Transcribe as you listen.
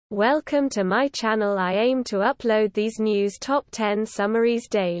Welcome to my channel. I aim to upload these news top 10 summaries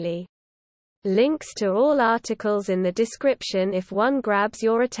daily. Links to all articles in the description if one grabs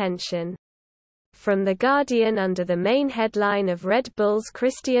your attention. From The Guardian under the main headline of Red Bull's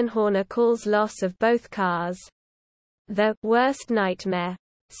Christian Horner calls loss of both cars the worst nightmare.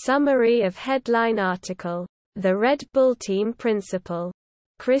 Summary of headline article. The Red Bull team principal,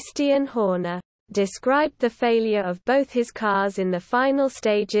 Christian Horner, described the failure of both his cars in the final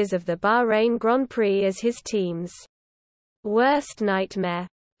stages of the Bahrain Grand Prix as his team's worst nightmare.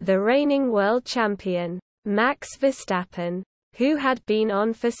 The reigning world champion, Max Verstappen, who had been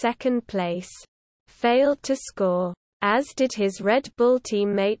on for second place, failed to score, as did his Red Bull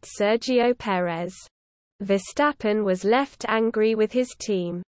teammate Sergio Perez. Verstappen was left angry with his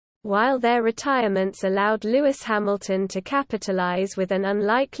team, while their retirements allowed Lewis Hamilton to capitalize with an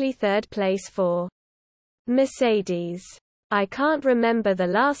unlikely third place for Mercedes. "I can't remember the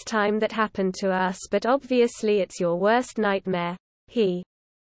last time that happened to us, but obviously it's your worst nightmare," he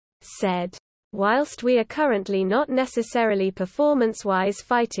said. "Whilst we are currently not necessarily performance-wise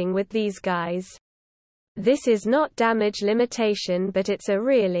fighting with these guys. This is not damage limitation, but it's a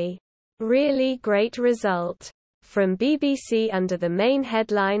really great result." From BBC under the main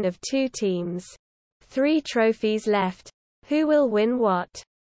headline of two teams, 3 trophies left. Who will win what?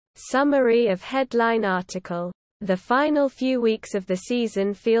 Summary of headline article. The final few weeks of the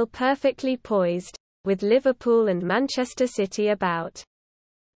season feel perfectly poised, with Liverpool and Manchester City about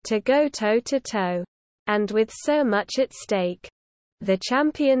to go toe-to-toe. And with so much at stake. The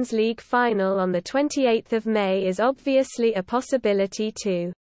Champions League final on the 28th of May is obviously a possibility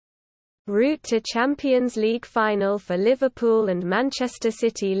too. Route to Champions League final for Liverpool and Manchester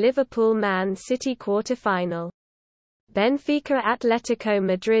City. Liverpool-Man City quarter-final. Benfica-Atletico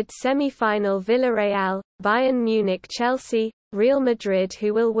Madrid semi-final. Villarreal, Bayern Munich-Chelsea, Real Madrid.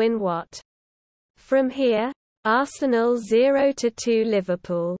 Who will win what? From here? Arsenal 0-2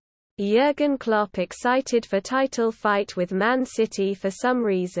 Liverpool. Jurgen Klopp excited for title fight with Man City for some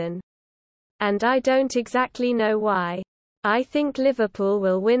reason. And I don't exactly know why. I think Liverpool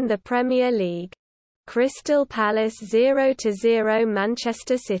will win the Premier League. Crystal Palace 0-0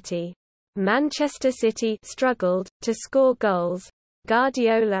 Manchester City. Manchester City struggled to score goals.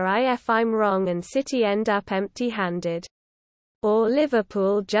 Guardiola if I'm wrong and City end up empty-handed. Or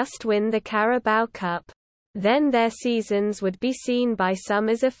Liverpool just win the Carabao Cup. Then their seasons would be seen by some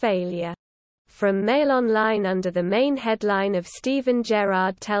as a failure. From MailOnline under the main headline of Steven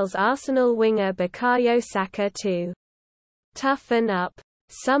Gerrard tells Arsenal winger Bukayo Saka to toughen up.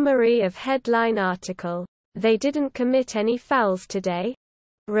 Summary of headline article. They didn't commit any fouls today?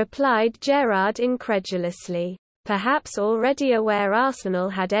 Replied Gerrard incredulously. Perhaps already aware Arsenal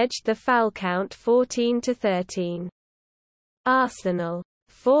had edged the foul count 14-13. Arsenal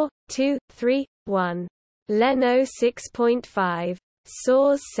 4-2-3-1. Leno 6.5.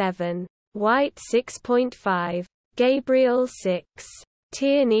 Soares 7. White 6.5. Gabriel 6.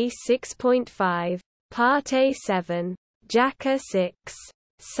 Tierney 6.5. Partey 7. Xhaka 6.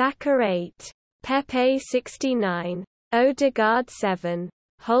 Saka 8. Pepe 69. Odegaard 7.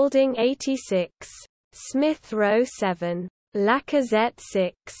 Holding 86. Smith Rowe 7. Lacazette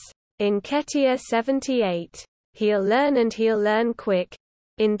 6. Nketiah 78. He'll learn and he'll learn quick.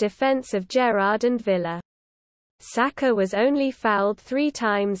 In defense of Gerrard and Villa. Saka was only fouled 3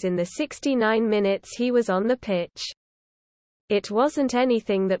 times in the 69 minutes he was on the pitch. It wasn't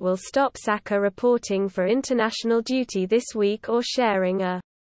anything that will stop Saka reporting for international duty this week or sharing a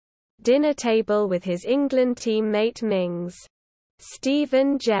dinner table with his England teammate Mings.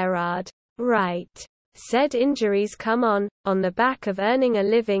 Steven Gerrard, right, said injuries come on the back of earning a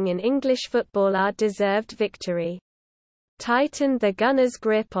living in English football. Our deserved victory tightened the Gunners'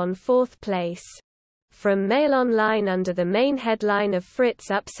 grip on 4th place. From MailOnline under the main headline of Fritz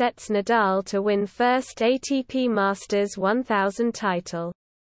upsets Nadal to win first ATP Masters 1000 title.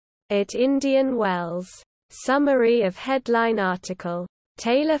 At Indian Wells. Summary of headline article.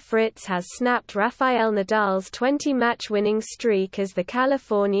 Taylor Fritz has snapped Rafael Nadal's 20-match winning streak as the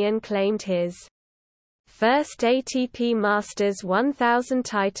Californian claimed his first ATP Masters 1000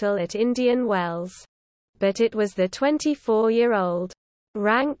 title at Indian Wells. But it was the 24-year-old,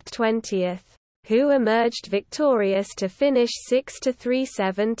 ranked 20th, who emerged victorious to finish 6-3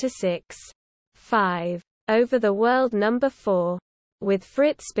 7-6-5 over the world number 4, with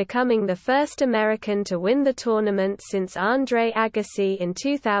Fritz becoming the first American to win the tournament since Andre Agassi in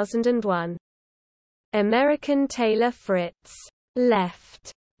 2001. American Taylor Fritz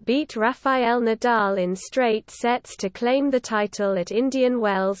left beat Rafael Nadal in straight sets to claim the title at Indian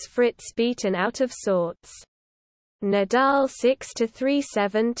Wells. Fritz beaten out of sorts Nadal 6-3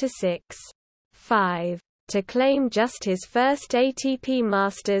 7-6-5. To claim just his first ATP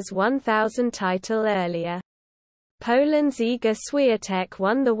Masters 1000 title earlier. Poland's Iga Swiatek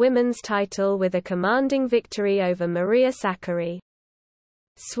won the women's title with a commanding victory over Maria Sakkari.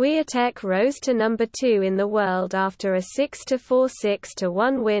 Swiatek rose to number 2 in the world after a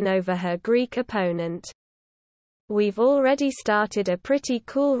 6-4-6-1 win over her Greek opponent. We've already started a pretty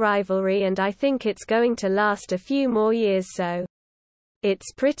cool rivalry and I think it's going to last a few more years, so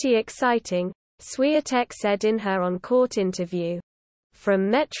it's pretty exciting, Swiatek said in her on-court interview.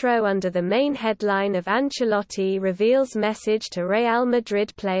 From Metro under the main headline of Ancelotti reveals message to Real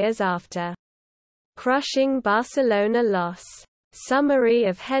Madrid players after crushing Barcelona loss. Summary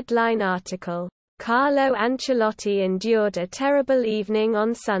of headline article. Carlo Ancelotti endured a terrible evening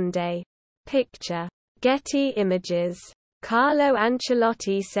on Sunday. Picture. Getty Images. Carlo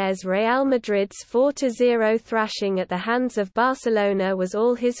Ancelotti says Real Madrid's 4-0 thrashing at the hands of Barcelona was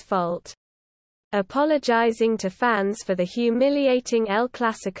all his fault, apologizing to fans for the humiliating El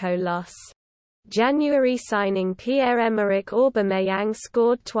Clasico loss. January signing Pierre-Emerick Aubameyang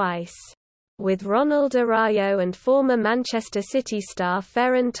scored twice, with Ronald Araujo and former Manchester City star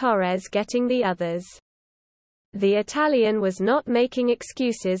Ferran Torres getting the others. The Italian was not making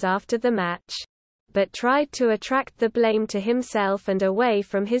excuses after the match, but tried to attract the blame to himself and away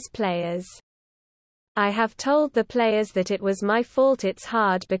from his players. I have told the players that it was my fault. It's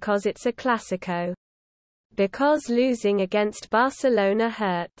hard because it's a Clasico. Because losing against Barcelona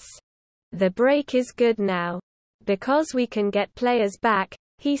hurts. The break is good now. Because we can get players back,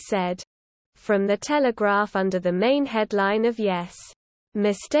 he said. From the Telegraph under the main headline of Yes,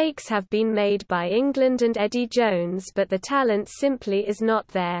 mistakes have been made by England and Eddie Jones, but the talent simply is not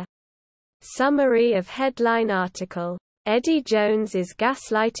there. Summary of headline article. Eddie Jones is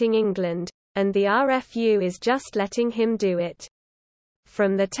gaslighting England, and the RFU is just letting him do it.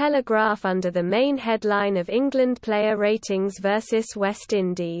 From the Telegraph under the main headline of England player ratings versus West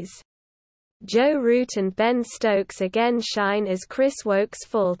Indies. Joe Root and Ben Stokes again shine as Chris Woakes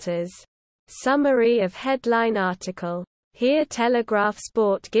falters. Summary of headline article. Here Telegraph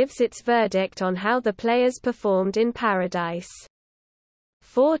Sport gives its verdict on how the players performed in Paradise.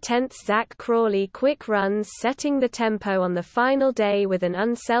 4/10 Zach Crawley quick runs setting the tempo on the final day with an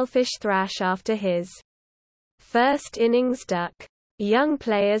unselfish thrash after his first innings duck. Young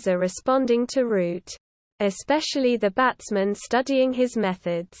players are responding to Root, especially the batsman studying his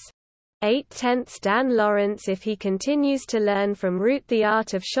methods. 8/10 Dan Lawrence. If he continues to learn from Root the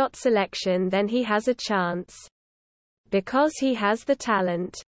art of shot selection, then he has a chance. Because he has the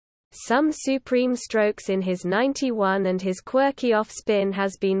talent. Some supreme strokes in his 91 and his quirky off-spin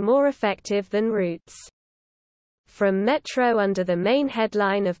has been more effective than Root's. From Metro under the main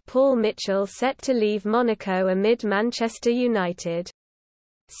headline of Paul Mitchell set to leave Monaco amid Manchester United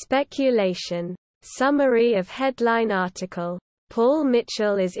speculation. Summary of headline article. Paul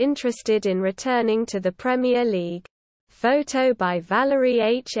Mitchell is interested in returning to the Premier League. Photo by Valerie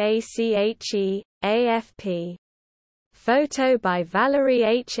Hache, AFP. Photo by Valerie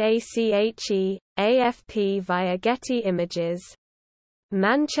Hache, AFP via Getty Images.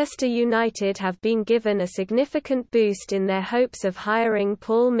 Manchester United have been given a significant boost in their hopes of hiring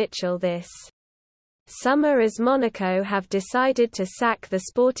Paul Mitchell this summer as Monaco have decided to sack the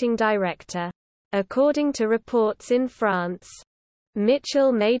sporting director. According to reports in France,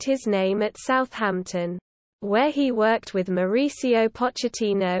 Mitchell made his name at Southampton, where he worked with Mauricio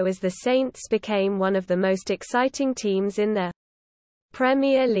Pochettino as the Saints became one of the most exciting teams in the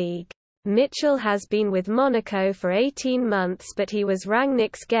Premier League. Mitchell has been with Monaco for 18 months, but he was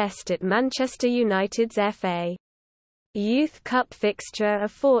Rangnick's guest at Manchester United's FA Youth Cup fixture a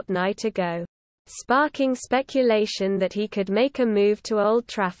fortnight ago, sparking speculation that he could make a move to Old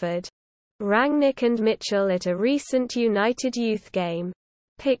Trafford. Rangnick and Mitchell at a recent United youth game.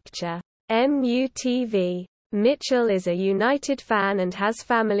 Picture. MUTV. Mitchell is a United fan and has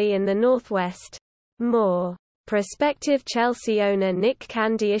family in the Northwest. More. Prospective Chelsea owner Nick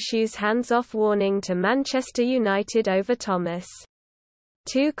Candy issues hands-off warning to Manchester United over Thomas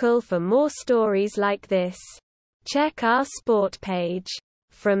Tuchel. For more stories like this, check our sport page.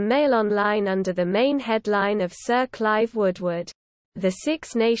 From MailOnline under the main headline of Sir Clive Woodward. The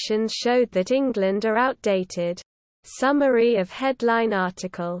Six Nations showed that England are outdated. Summary of headline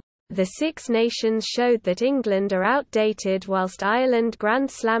article. The Six Nations showed that England are outdated whilst Ireland Grand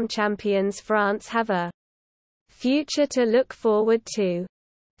Slam champions France have a future to look forward to.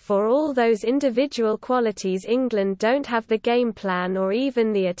 For all those individual qualities, England don't have the game plan or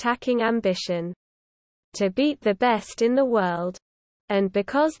even the attacking ambition to beat the best in the world. And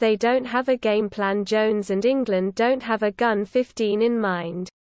because they don't have a game plan, Jones and England don't have a gun 15 in mind.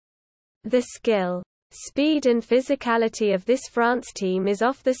 The skill, speed and physicality of this France team is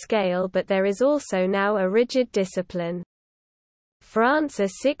off the scale, but there is also now a rigid discipline. France are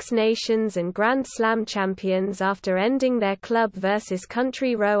Six Nations and Grand Slam champions after ending their club versus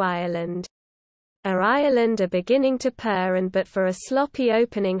country row Ireland. Ireland are beginning to purr, and but for a sloppy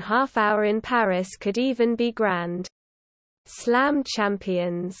opening half-hour in Paris could even be Grand Slam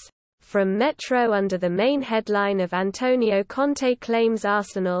champions. From Metro under the main headline of Antonio Conte claims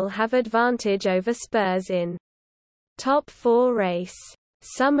Arsenal have advantage over Spurs in top 4 race.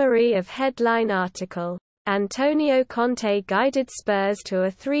 Summary of headline article. Antonio Conte guided Spurs to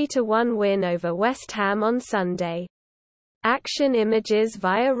a 3-1 win over West Ham on Sunday. Action images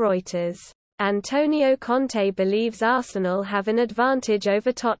via Reuters. Antonio Conte believes Arsenal have an advantage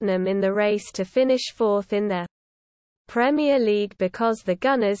over Tottenham in the race to finish fourth in the Premier League because the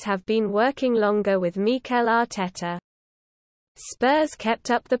Gunners have been working longer with Mikel Arteta. Spurs kept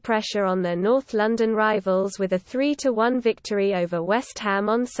up the pressure on their North London rivals with a 3-1 victory over West Ham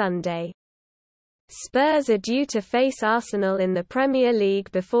on Sunday. Spurs are due to face Arsenal in the Premier League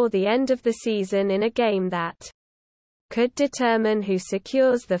before the end of the season in a game that could determine who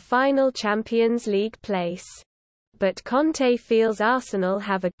secures the final Champions League place. But Conte feels Arsenal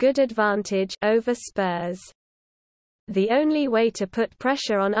have a good advantage over Spurs. The only way to put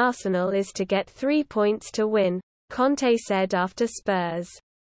pressure on Arsenal is to get 3 points to win, Conte said after Spurs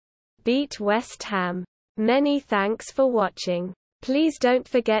beat West Ham. Many thanks for watching. Please don't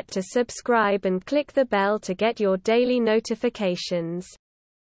forget to subscribe and click the bell to get your daily notifications.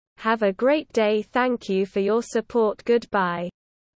 Have a great day. Thank you for your support. Goodbye.